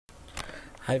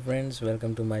Hi friends,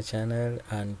 welcome to my channel,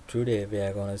 and today we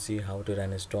are gonna see how to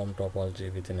run a storm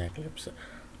topology within Eclipse.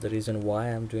 The reason why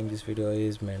I'm doing this video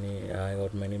is I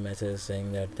got many messages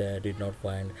saying that they did not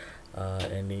find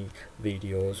any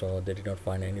videos, or they did not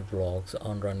find any blogs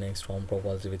on running storm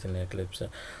topology within Eclipse.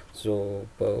 So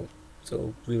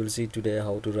so we will see today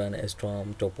how to run a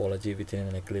storm topology within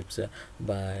an Eclipse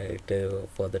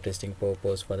for the testing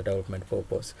purpose, for the development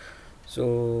purpose.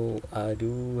 So I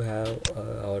do have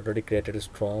already created a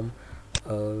Storm,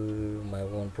 my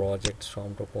own project,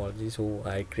 Storm Topology. So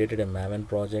I created a Maven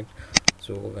project.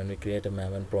 So when we create a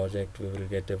Maven project, we will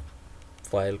get a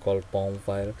file called POM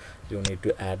file. You need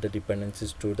to add the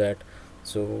dependencies to that.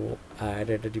 So I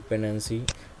added a dependency,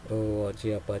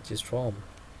 apache Storm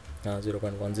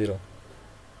 0.10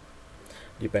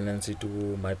 dependency to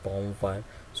my POM file.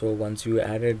 So once you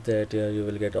added that, you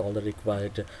will get all the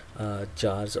required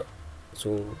jars,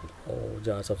 so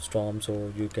jars of Storm,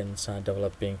 so you can start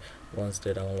developing once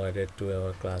they download it to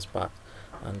your class path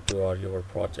and to your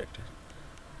project.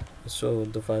 So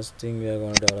the first thing we are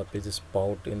going to develop is a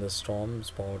spout in the Storm.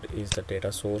 Spout is the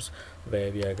data source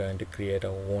where we are going to create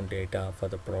our own data for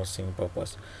the processing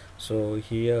purpose. So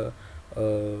here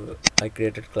I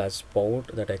created class spout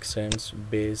that extends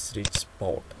base rich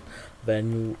spout.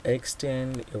 When you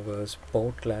extend your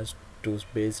spout class to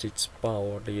base rich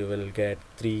spout, you will get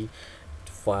three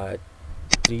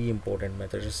important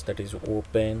methods, that is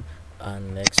open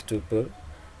and next tuple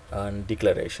and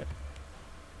declaration.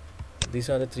 These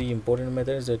are the three important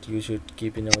methods that you should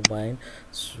keep in your mind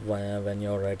when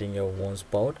you're writing your own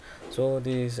spout. So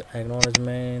this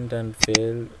acknowledgement and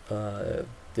fail,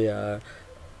 they are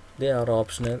they are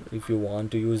optional. If you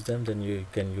want to use them, then you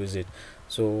can use it.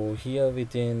 So here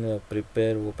within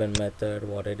prepare open method,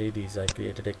 what I did is I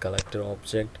created a collector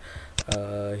object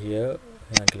here,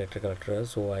 and collector.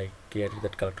 So I created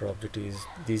that collector object is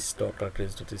this dot collector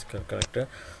is to this collector.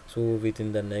 So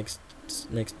within the next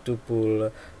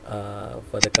tuple,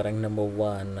 for the current number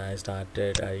 1, I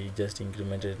just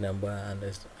incremented number and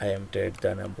I emptied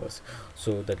the numbers,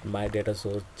 so that my data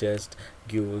source just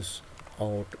gives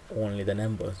out only the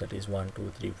numbers, that is 1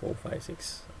 2 3 4 5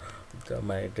 6.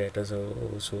 My data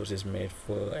source is made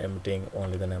for emptying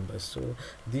only the numbers. So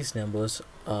these numbers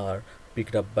are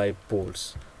picked up by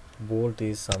bolts. Bolt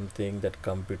is something that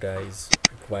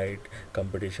required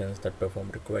computations, that perform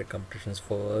required computations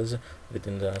for us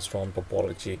within the Storm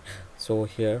topology. So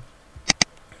here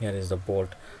is the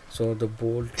bolt. So the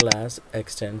bolt class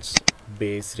extends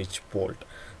base rich bolt.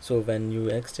 So when you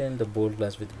extend the bolt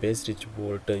class with base rich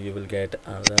bolt, you will get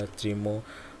another three more: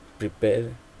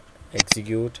 prepare,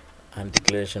 execute and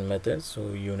declaration methods.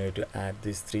 So you need to add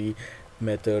these three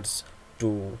methods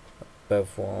to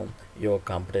perform your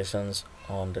computations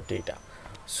on the data.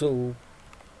 So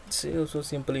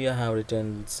simply I have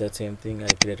written the same thing. I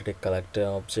created a collector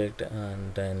object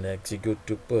and then execute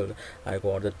tuple. I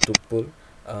got the tuple,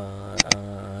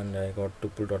 and I got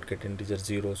tuple dot get integer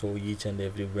 0. So each and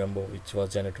every member which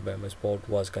was generated by my spout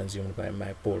was consumed by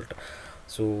my bolt.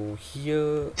 So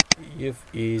here, if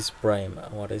is prime,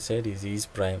 what I said is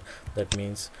prime, that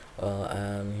means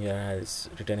and here has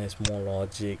written a small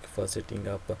logic for setting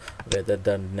up whether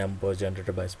the number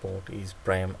generated by spout is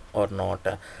prime or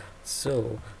not.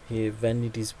 So here, when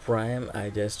it is prime, I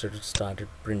just started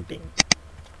printing.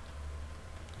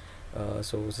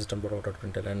 So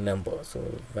system.out.println and number. So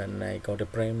when I got a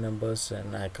prime numbers,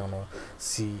 and I can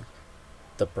see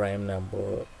the prime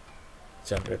number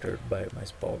generated by my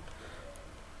spout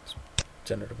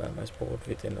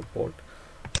within a bolt.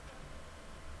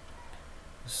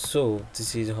 So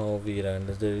this is how we run.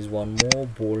 There is one more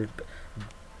bolt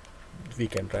we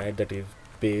can write, that is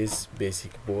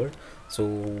basic bolt. So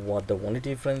what the only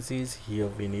difference is, here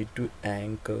we need to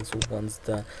anchor. So once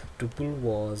the tuple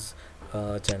was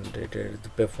generated, to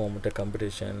perform the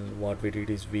computation, what we did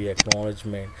is we acknowledge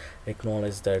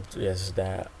that yes,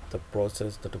 the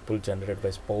tuple generated by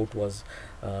spout was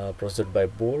processed by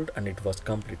bolt and it was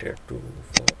completed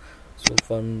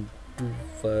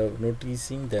for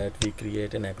noticing that, we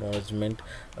create an acknowledgement.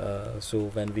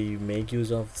 So when we make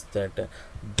use of that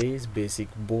basic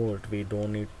bolt, we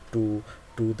don't need to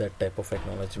do that type of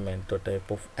acknowledgement or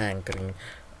type of anchoring.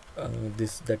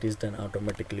 That is done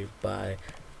automatically by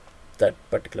that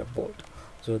particular bolt.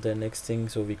 So the next thing,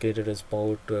 so we created a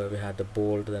spout, we had the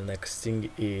bolt. The next thing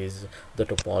is the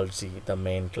topology, the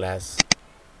main class.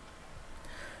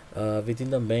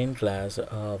 Within the main class,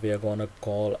 we are gonna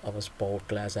call our spout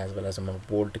class as well as our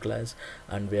bolt class,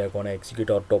 and we are gonna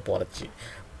execute our topology.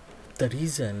 The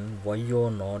reason why you're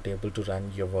not able to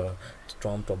run your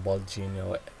Storm topology in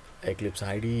your Eclipse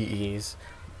IDE is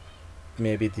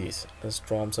maybe this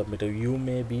Storm submitter. You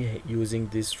may be using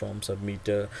this Storm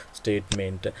submitter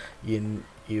statement in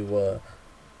your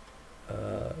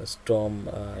Storm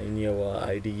in your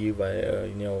IDE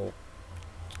in your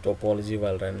topology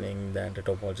while running the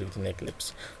topology within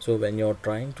Eclipse. So when you're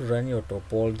trying to run your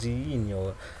topology in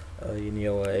your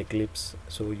Eclipse,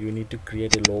 so you need to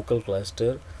create a local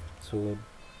cluster. So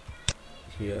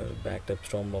here backed up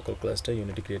Storm local cluster, you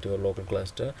need to create your local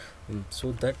cluster.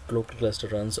 So that local cluster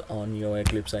runs on your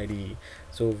Eclipse IDE.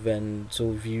 So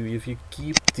if you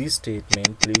keep this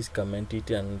statement, please comment it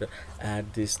and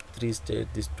add these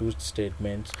two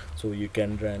statements, so you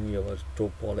can run your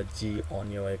topology on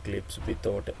your Eclipse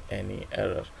without any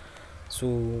error. So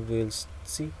we'll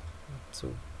see.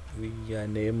 So we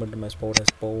named my spot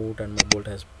as port and my bolt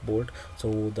has bolt.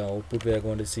 So the output we are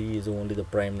going to see is only the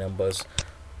prime numbers.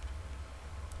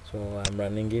 So I'm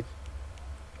running it.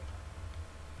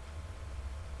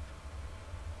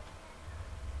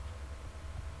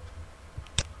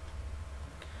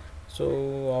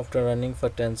 So after running for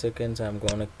 10 seconds, I'm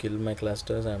gonna kill my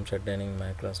clusters. I'm shutdowning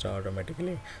my cluster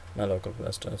automatically, my local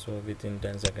cluster. So within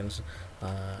 10 seconds,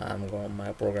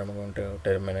 my program is going to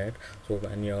terminate. So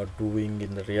when you're doing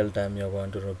in the real time, you're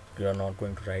not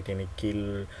going to write any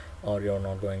kill, or you're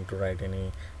not going to write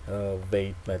any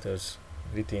wait methods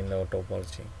within the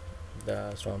topology.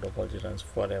 The Storm topology runs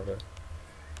forever.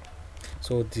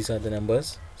 So these are the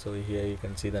numbers. So here you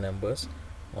can see the numbers,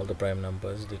 all the prime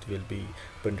numbers that will be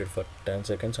printed for 10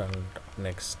 seconds, and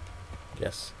next,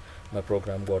 yes, my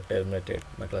program got terminated,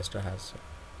 my cluster has.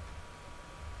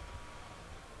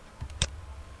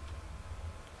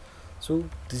 So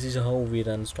this is how we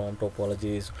run Storm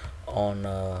topologies on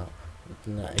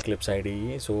Eclipse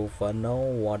IDE. So for now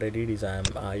what I did is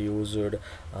I used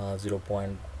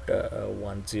 0.10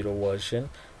 version.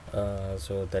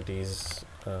 So that is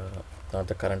not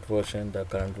the current version. The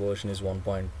current version is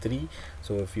 1.3.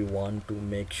 So if you want to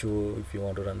make sure, if you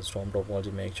want to run the Storm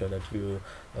topology, make sure that you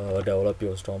develop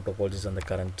your Storm topologies on the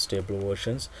current stable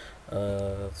versions.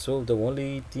 So the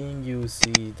only thing you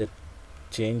see that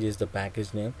change is the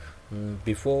package name.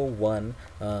 Before one,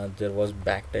 there was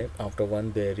backtype. After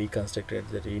one, they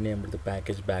renamed the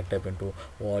package backtype into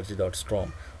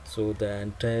org.storm. So the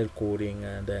entire coding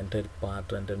and the entire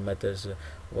path and the methods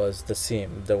was the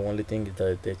same. The only thing is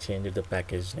that they changed the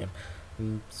package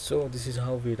name. So this is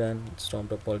how we run Storm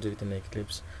topology within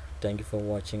Eclipse. Thank you for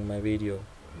watching my video.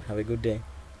 Have a good day.